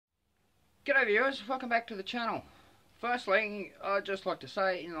G'day viewers, welcome back to the channel. Firstly, I'd just like to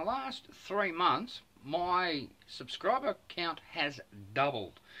say in the last 3 months my subscriber count has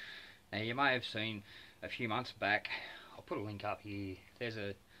doubled. Now you may have seen a few months back, I'll put a link up here,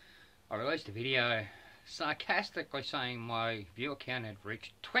 I released a video sarcastically saying my viewer count had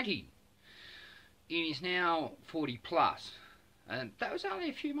reached 20. It is now 40 plus, and that was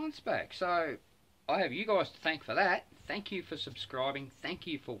only a few months back, so I have you guys to thank for that. Thank you for subscribing, thank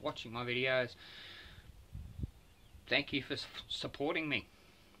you for watching my videos, thank you for supporting me.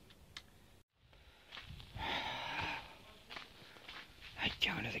 I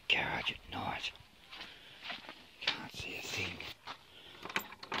go into the garage at night, can't see a thing.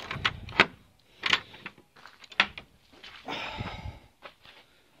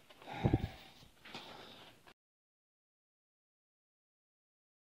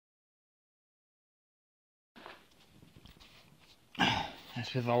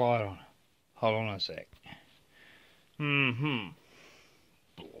 That's with the light on. Hold on a sec.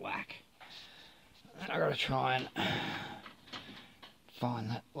 Black. I gotta try and find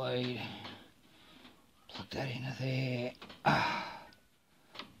that lead. Plug that into there.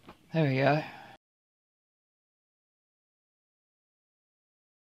 There we go.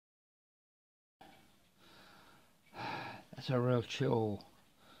 That's a real chill.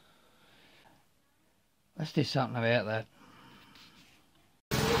 Let's do something about that.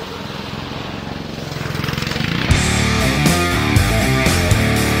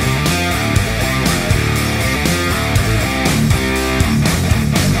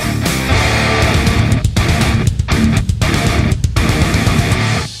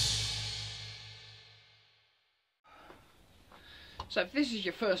 So if this is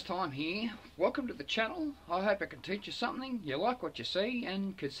your first time here, welcome to the channel. I hope I can teach you something, you like what you see,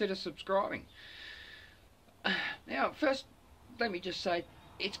 and consider subscribing. Now first, let me just say,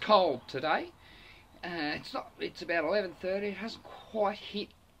 it's cold today. It's about 11:30, it hasn't quite hit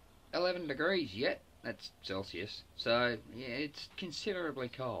 11 degrees yet, that's Celsius, so yeah, it's considerably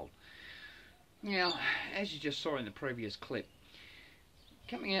cold. Now, as you just saw in the previous clip,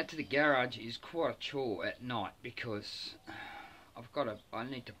 coming out to the garage is quite a chore at night because I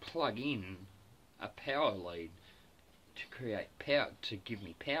need to plug in a power lead to create power, to give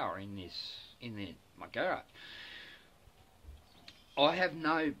me power in my garage.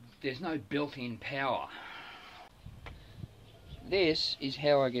 There's no built-in power. This is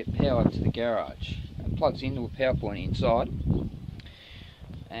how I get power to the garage. It plugs into a power point inside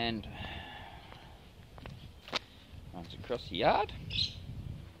and runs across the yard.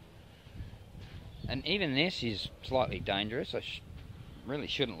 And even this is slightly dangerous. I really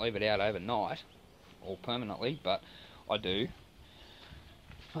shouldn't leave it out overnight or permanently, but I do.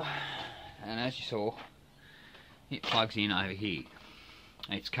 And as you saw, it plugs in over here.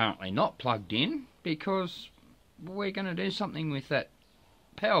 It's currently not plugged in because we're going to do something with that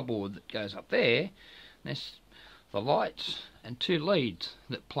power board that goes up there. There's the lights and 2 leads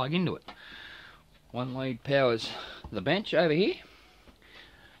that plug into it. One lead powers the bench over here,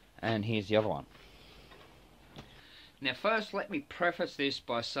 and here's the other one. Now first, let me preface this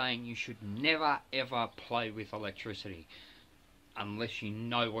by saying you should never ever play with electricity unless you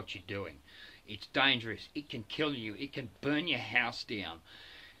know what you're doing. It's dangerous, it can kill you, it can burn your house down.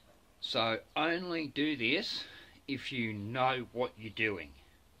 So only do this if you know what you're doing.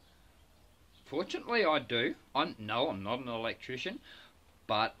 Fortunately I do. I'm not an electrician,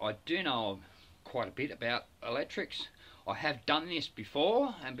 but I do know quite a bit about electrics. I have done this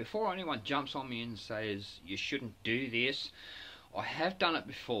before, and before anyone jumps on me and says you shouldn't do this, I have done it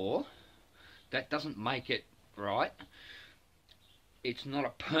before. That doesn't make it right. It's not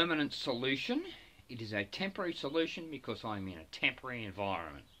a permanent solution. It is a temporary solution because I'm in a temporary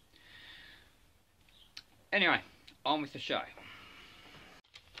environment. Anyway, on with the show.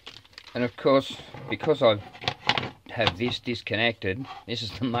 And of course, because I have this disconnected, this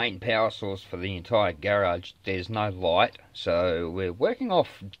is the main power source for the entire garage. There's no light, so we're working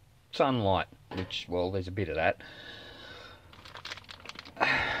off sunlight, which, well, there's a bit of that.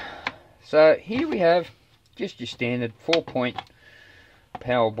 So here we have just your standard 4-point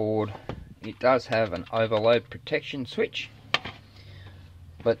power board. It does have an overload protection switch,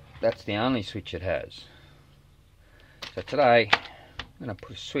 but that's the only switch it has. So today I'm going to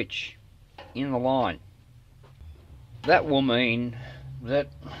put a switch in the line. That will mean that,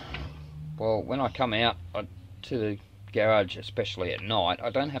 well, when I come out to the garage, especially at night,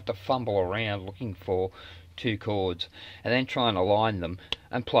 I don't have to fumble around looking for 2 cords and then try and align them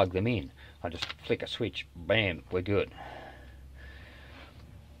and plug them in. I just flick a switch, bam, we're good.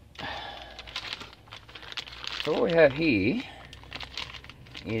 So what we have here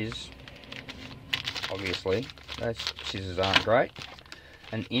is obviously, those scissors aren't great.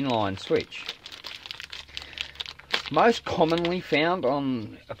 An inline switch. Most commonly found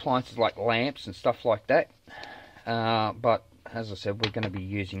on appliances like lamps and stuff like that. But as I said, we're going to be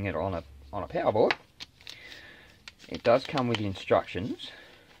using it on a power board. It does come with instructions.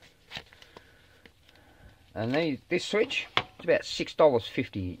 And this switch is about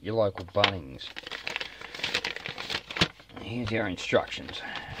 $6.50 at your local Bunnings. Here's our instructions.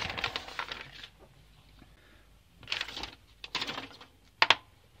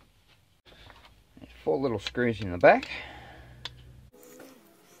 4 little screws in the back.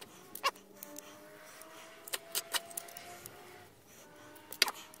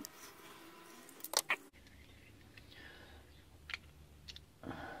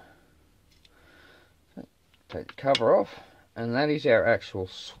 Take the cover off, and that is our actual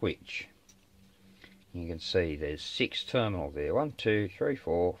switch. You can see there's 6 terminals there. 1, 2, 3,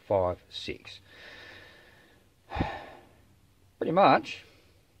 4, 5, 6. Pretty much,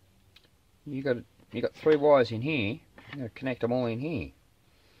 you got 3 wires in here. You're going to connect them all in here.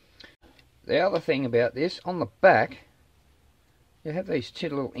 The other thing about this, on the back, you have these 2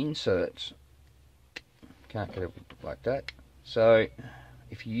 little inserts. Can't get it like that. So,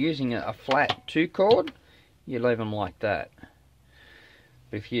 if you're using a flat 2 cord, you leave them like that.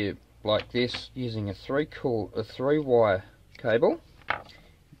 But if you like this, using a 3 wire cable,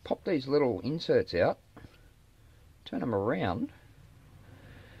 pop these little inserts out, turn them around,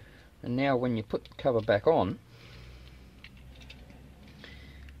 and now when you put the cover back on,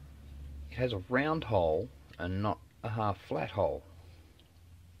 it has a round hole and not a half flat hole.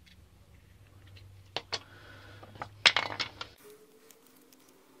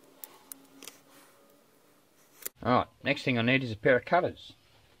 Alright, next thing I need is a pair of cutters.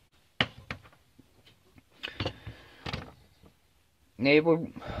 Now,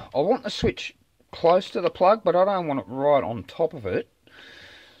 I want the switch close to the plug, but I don't want it right on top of it.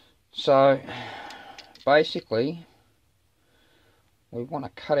 So, basically, we want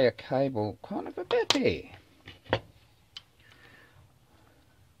to cut our cable kind of about there.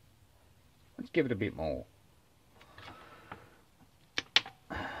 Let's give it a bit more.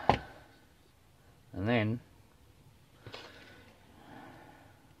 And then,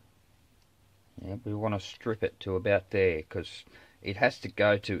 yeah, we want to strip it to about there, because it has to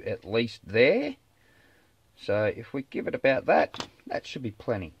go to at least there. So if we give it about that, that should be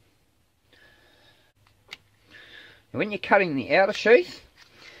plenty. Now when you're cutting the outer sheath,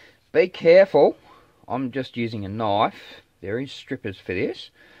 be careful. I'm just using a knife. There is strippers for this,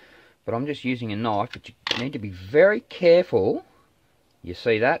 but I'm just using a knife. But you need to be very careful. You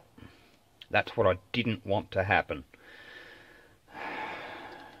see that? That's what I didn't want to happen.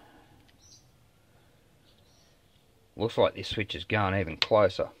 Looks like this switch is going even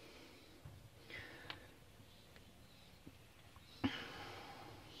closer.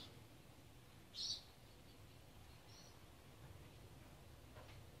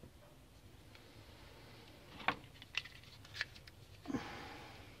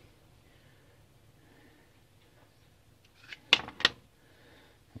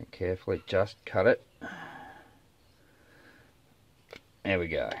 And carefully just cut it. There we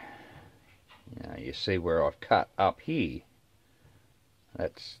go. Now you see where I've cut up here.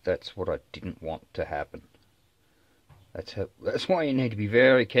 That's what I didn't want to happen. That's why you need to be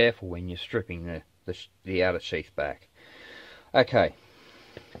very careful when you're stripping the outer sheath back. Okay.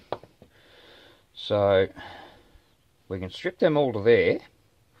 So we can strip them all to there.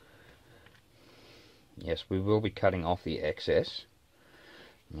 Yes, we will be cutting off the excess.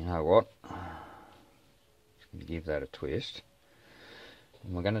 You know what? Just going to give that a twist.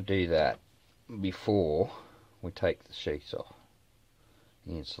 And we're going to do that before we take the sheaths off,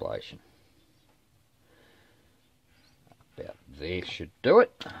 the insulation. About there should do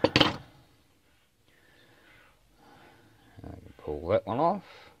it. I can pull that one off,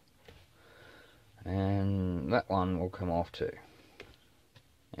 and that one will come off too.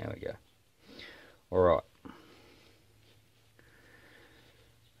 There we go. Alright.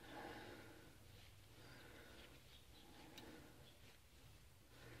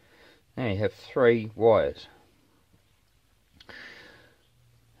 Now you have 3 wires.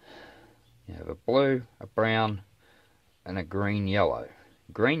 You have a blue, a brown, and a green yellow.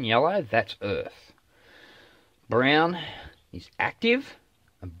 Green yellow, that's earth. Brown is active,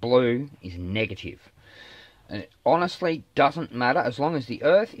 and blue is negative. And it honestly doesn't matter, as long as the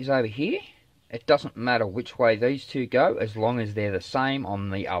earth is over here, it doesn't matter which way these two go, as long as they're the same on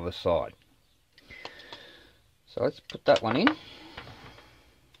the other side. So let's put that one in.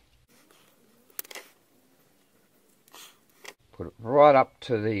 put it right up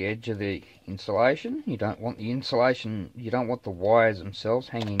to the edge of the insulation. You don't want the insulation, you don't want the wires themselves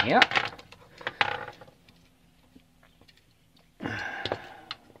hanging out. I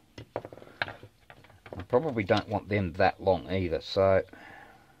probably don't want them that long either, so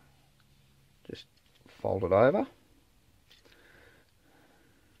just fold it over.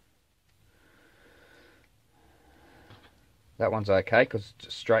 That one's okay because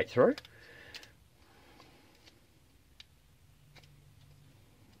it's straight through.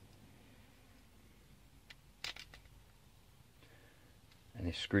 And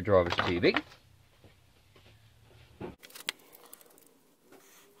this screwdriver's too big.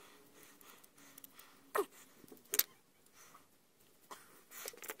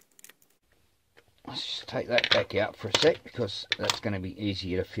 Let's just take that back out for a sec because that's going to be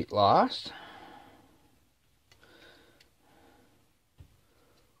easier to fit last.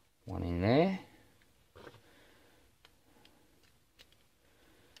 One in there.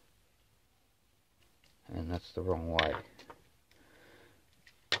 And that's the wrong way.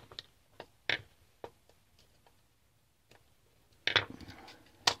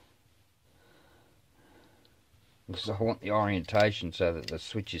 Because I want the orientation so that the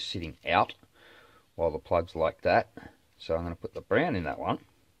switch is sitting out while the plug's like that. So I'm going to put the brown in that one.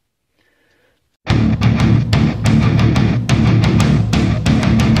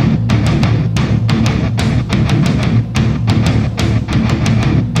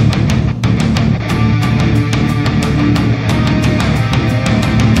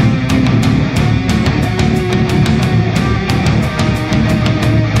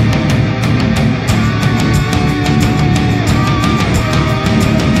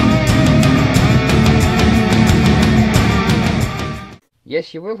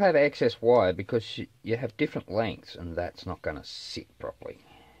 Yes, you will have excess wire because you have different lengths and that's not going to sit properly.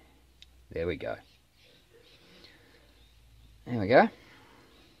 There we go. There we go.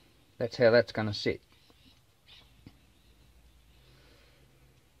 That's how that's going to sit.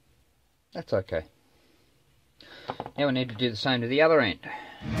 That's okay. Now we need to do the same to the other end.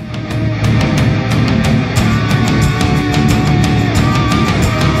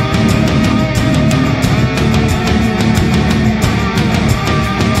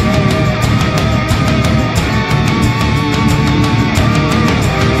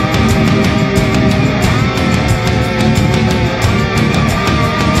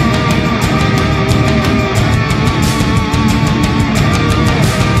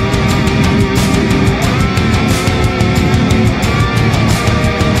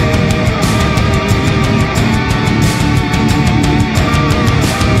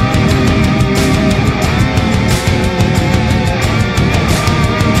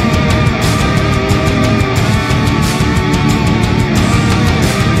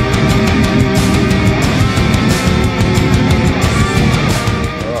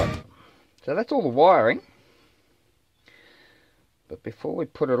 So that's all the wiring, but before we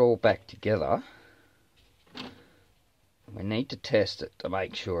put it all back together, we need to test it to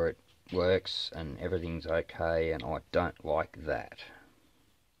make sure it works and everything's okay, and I don't like that.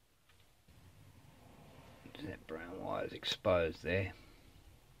 That brown wire's exposed there.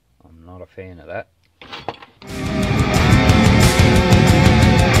 I'm not a fan of that.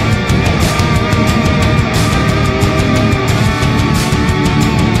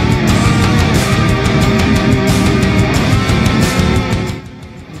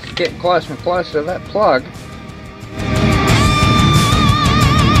 Getting closer and closer to that plug.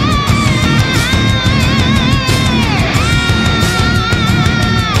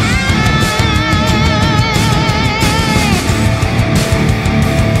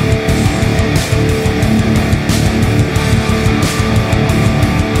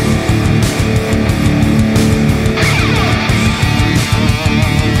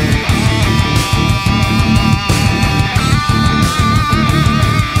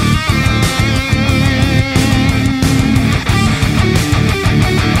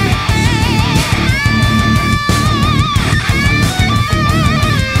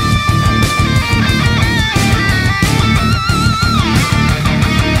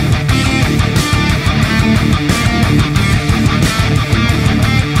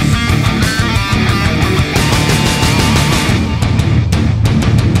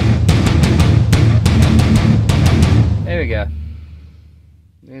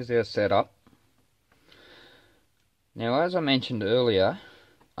 There's our setup. Now, as I mentioned earlier,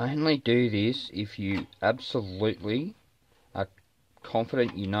 only do this if you absolutely are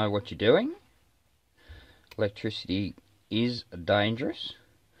confident you know what you're doing. Electricity is dangerous.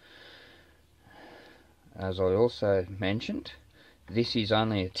 As I also mentioned, this is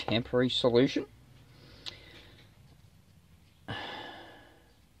only a temporary solution.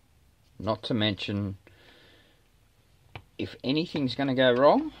 Not to mention, if anything's going to go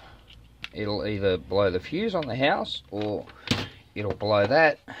wrong, it'll either blow the fuse on the house or it'll blow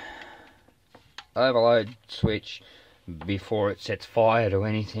that overload switch before it sets fire to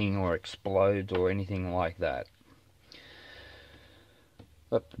anything or explodes or anything like that.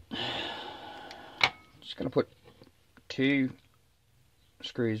 But I'm just going to put 2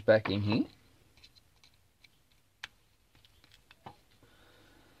 screws back in here.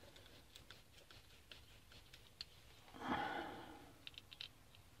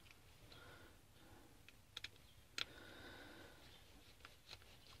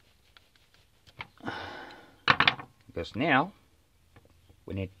 Because now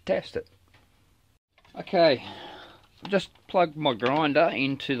we need to test it. Okay, I've just plugged my grinder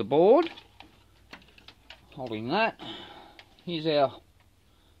into the board, holding that. Here's our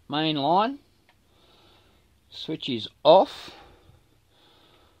main line. Switch is off.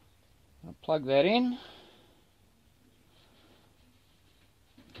 I'll plug that in.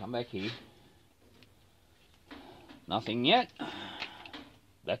 Come back here. Nothing yet.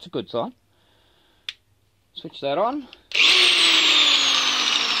 That's a good sign. Switch that on.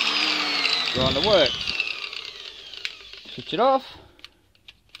 Grinder works. Switch it off.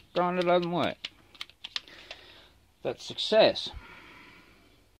 Grinder doesn't work. That's success.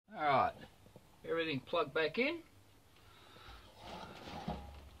 Alright, everything plugged back in.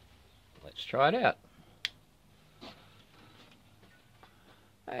 Let's try it out.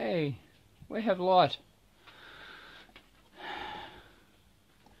 Hey, we have light.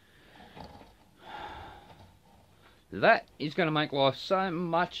 That is going to make life so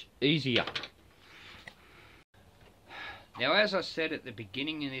much easier. Now, as I said at the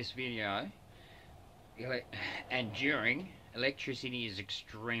beginning of this video, and during, electricity is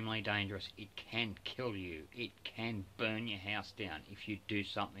extremely dangerous. It can kill you. It can burn your house down if you do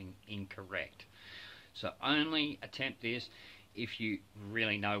something incorrect. So only attempt this if you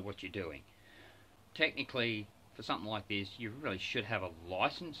really know what you're doing. Technically, for something like this, you really should have a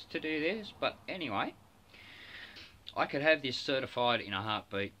license to do this, but anyway, I could have this certified in a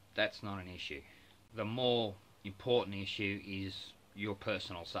heartbeat. That's not an issue. The more important issue is your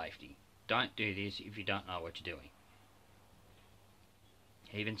personal safety. Don't do this if you don't know what you're doing.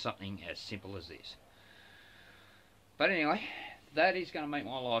 Even something as simple as this. But anyway, that is going to make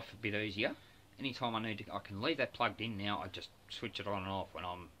my life a bit easier. Anytime I need to, I can leave that plugged in now. I just switch it on and off when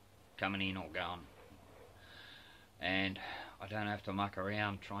I'm coming in or going. And I don't have to muck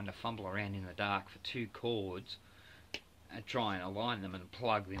around trying to fumble around in the dark for 2 cords and try and align them and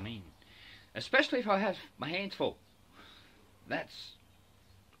plug them in, especially if I have my hands full. That's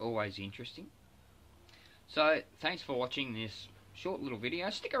always interesting. So thanks for watching this short little video.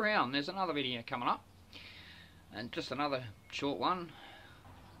 Stick around, there's another video coming up, and just another short one.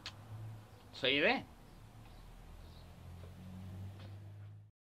 See you there.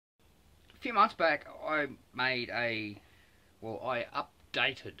 A few months back I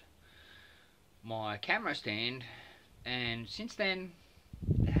updated my camera stand, and since then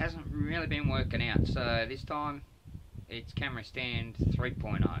it hasn't really been working out. So this time it's camera stand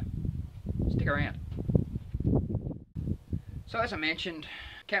 3.0. Stick around. So as I mentioned,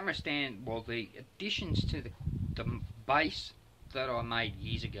 camera stand, well, the additions to the base that I made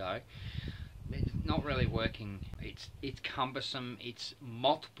years ago, it's not really working. It's cumbersome. It's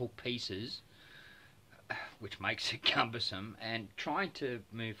multiple pieces, which makes it cumbersome, and trying to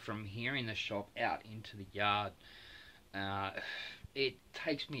move from here in the shop out into the yard, it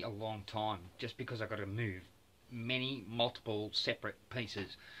takes me a long time just because I've got to move multiple separate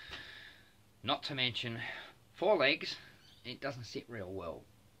pieces. Not to mention 4 legs, it doesn't sit real well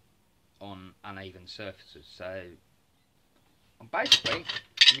on uneven surfaces. So basically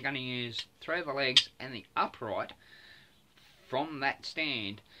I'm going to use 3 of the legs and the upright from that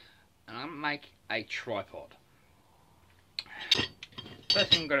stand, and I'm going to make a tripod.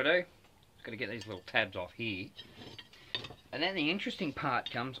 First thing I've got to do is got to get these little tabs off here, and then the interesting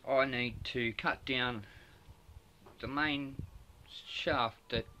part comes. I need to cut down the main shaft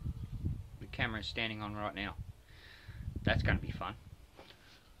that the camera is standing on right now. That's going to be fun.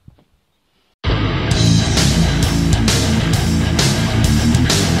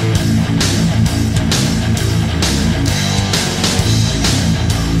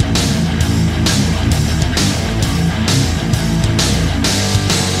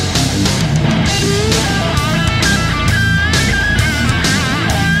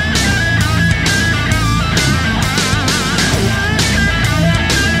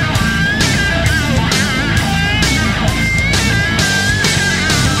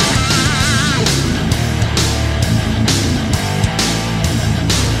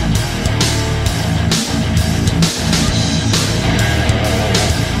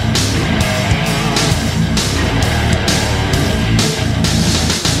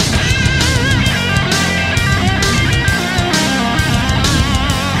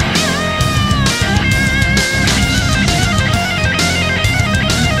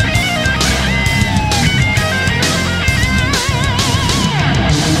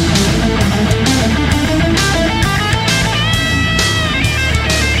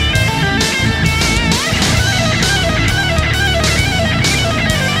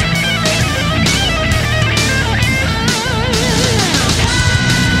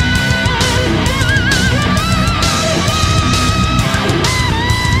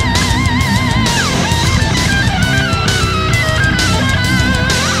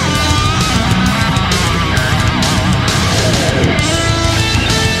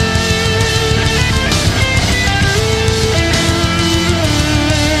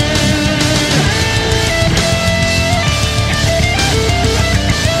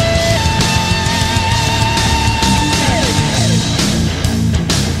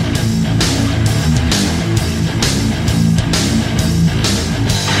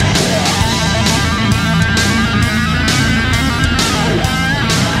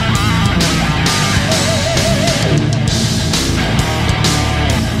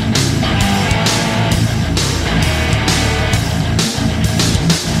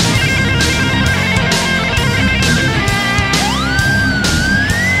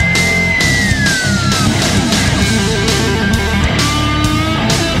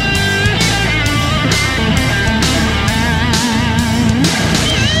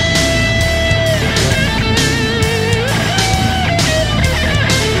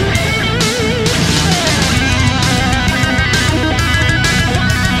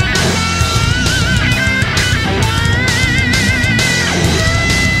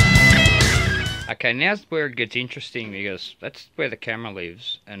 Okay, now's where it gets interesting because that's where the camera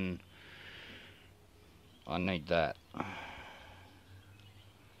lives and I need that.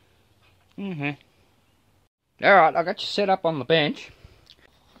 Alright, I got you set up on the bench.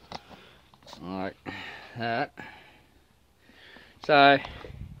 Like that. So, if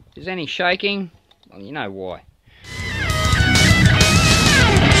there's any shaking, well, you know why.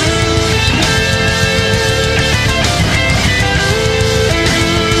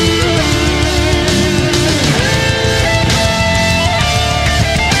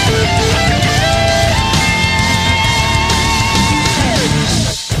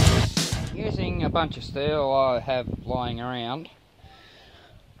 Using a bunch of steel I have lying around.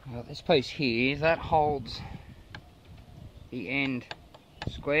 This piece here, that holds the end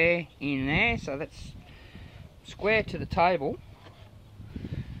square in there, so that's square to the table.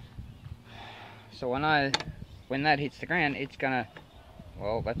 So I know when that hits the ground, it's gonna,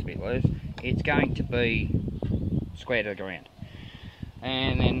 well, that's a bit loose, it's going to be square to the ground.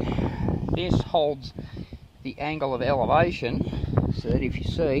 And then this holds the angle of elevation, so that if you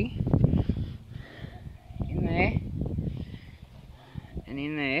see, in there, and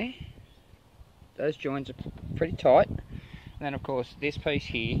in there, those joints are pretty tight. And then of course this piece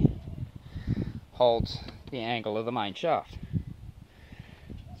here holds the angle of the main shaft.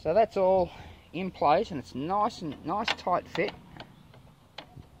 So that's all in place and it's nice tight fit.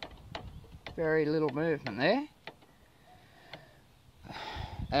 Very little movement there.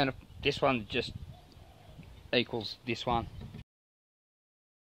 And this one just equals this one.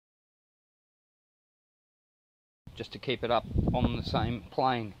 Just to keep it up on the same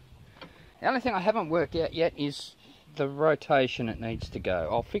plane. The only thing I haven't worked out yet is the rotation it needs to go.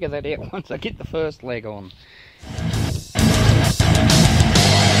 I'll figure that out once I get the first leg on.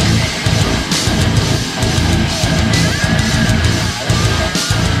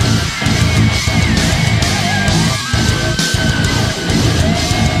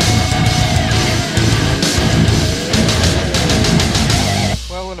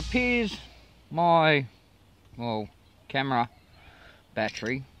 Well, it appears my camera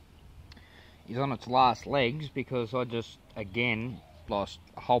battery is on its last legs because I just again lost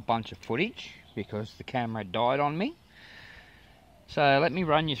a whole bunch of footage because the camera died on me. So let me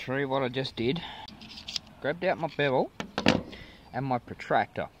run you through what I just did. Grabbed out my bevel and my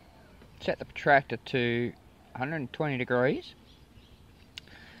protractor. Set the protractor to 120 degrees.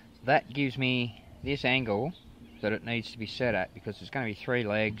 That gives me this angle that it needs to be set at because there's going to be 3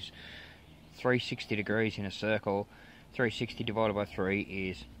 legs, 360 degrees in a circle. 360 divided by 3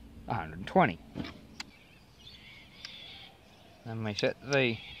 is 120. And we set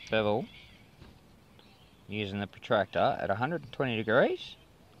the bevel using the protractor at 120 degrees.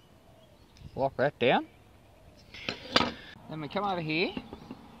 Lock that down. Then we come over here.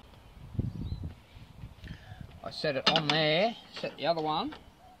 I set it on there, set the other one.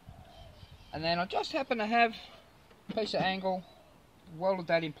 And then I just happen to have a piece of angle, welded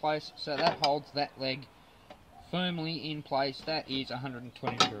that in place so that holds that leg firmly in place. That is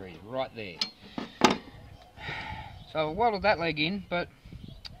 120 degrees right there. So I welded that leg in, but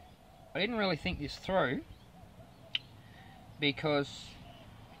I didn't really think this through because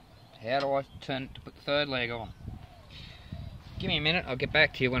how do I turn it to put the third leg on? Give me a minute, I'll get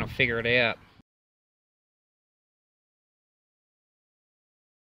back to you when I figure it out.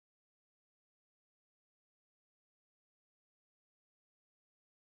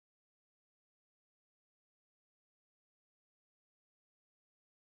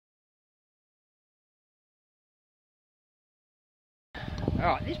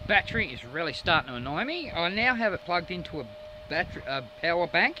 Alright, this battery is really starting to annoy me. I now have it plugged into a power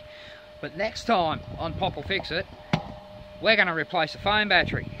bank, but next time on Pop Will Fix It, we're going to replace a phone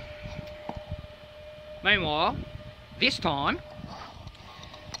battery. Meanwhile, this time,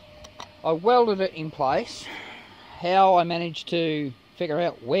 I welded it in place. How I managed to figure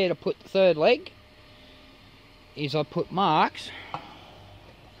out where to put the third leg is I put marks.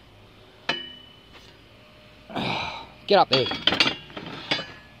 Get up there.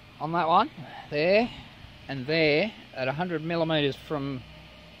 On that one, there and there at 100 millimeters from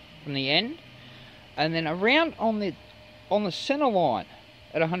the end, and then around on the center line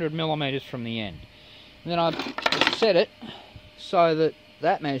at 100 millimeters from the end. And then I set it so that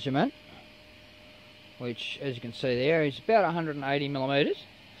that measurement, which as you can see there is about 180 millimeters,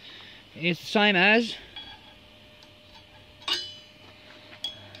 is the same as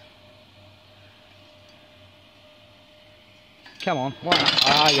come on, why not?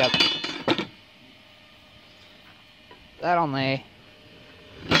 Ah, yep. That on there.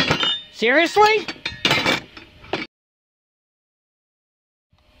 Seriously?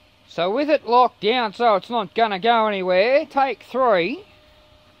 So with it locked down so it's not going to go anywhere, take 3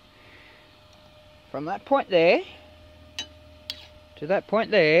 from that point there to that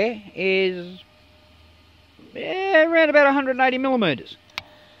point there is around about 180 millimeters.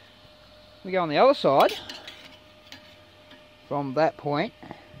 We go on the other side from that point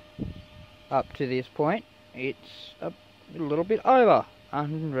up to this point, it's a little bit over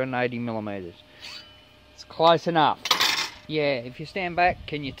 180 millimeters. It's close enough. Yeah, if you stand back,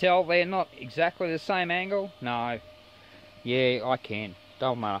 can you tell they're not exactly the same angle? No. Yeah, I can.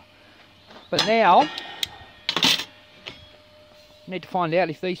 Don't matter. But now, I need to find out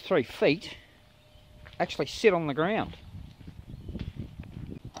if these 3 feet actually sit on the ground.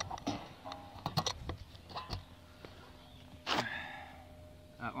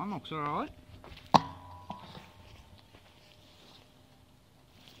 That one looks alright.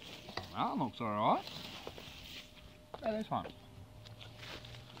 That looks alright. Oh, this one.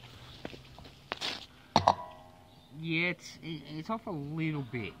 Yeah, it's off a little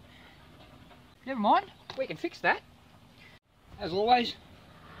bit. Never mind, we can fix that. As always,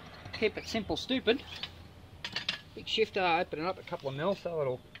 keep it simple, stupid. Big shifter, open it up a couple of mil so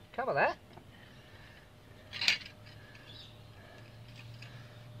it'll cover that.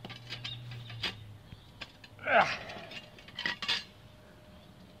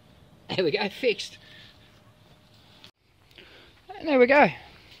 There we go, fixed. And there we go.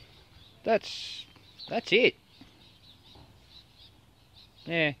 That's it.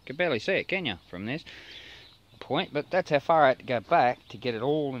 Yeah, can barely see it, can you, from this point? But that's how far I had to go back to get it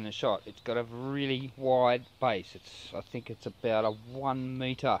all in the shot. It's got a really wide base. I think it's about a 1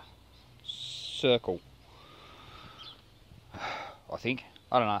 meter circle. I think.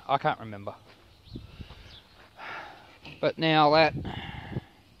 I don't know. I can't remember. But now that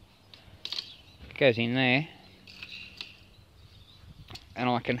goes in there, and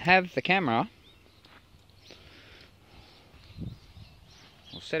I can have the camera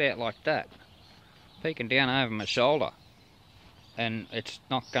set out like that, peeking down over my shoulder, and it's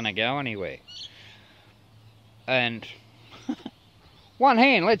not going to go anywhere. And one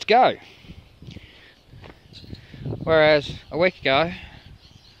hand, let's go. Whereas a week ago,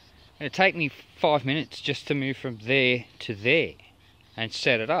 it'd take me 5 minutes just to move from there to there and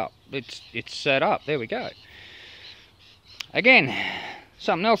set it up. It's set up. There we go. Again,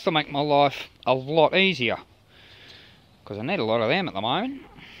 something else to make my life a lot easier, because I need a lot of them at the moment.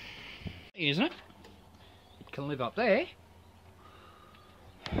 Using it, it can live up there.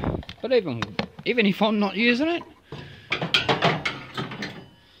 But even if I'm not using it,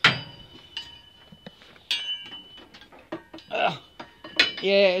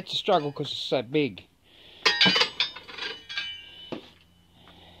 yeah, it's a struggle because it's so big.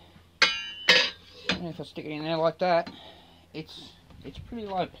 And if I stick it in there like that, it's pretty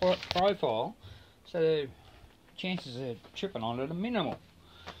low profile, so chances of tripping on it are minimal.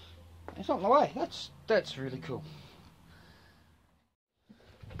 It's not in the way. That's really cool.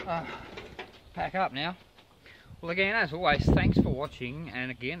 Pack up now. Well, again, as always, thanks for watching,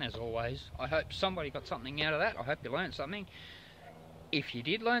 and again, as always, I hope somebody got something out of that. I hope you learned something. If you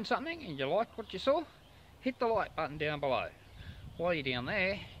did learn something and you liked what you saw, hit the like button down below. While you're down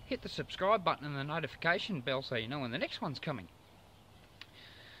there, hit the subscribe button and the notification bell so you know when the next one's coming.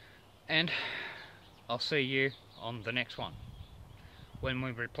 And I'll see you on the next one, when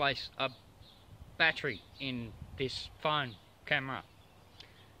we replace a battery in this phone camera.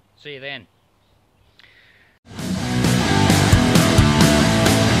 See you then.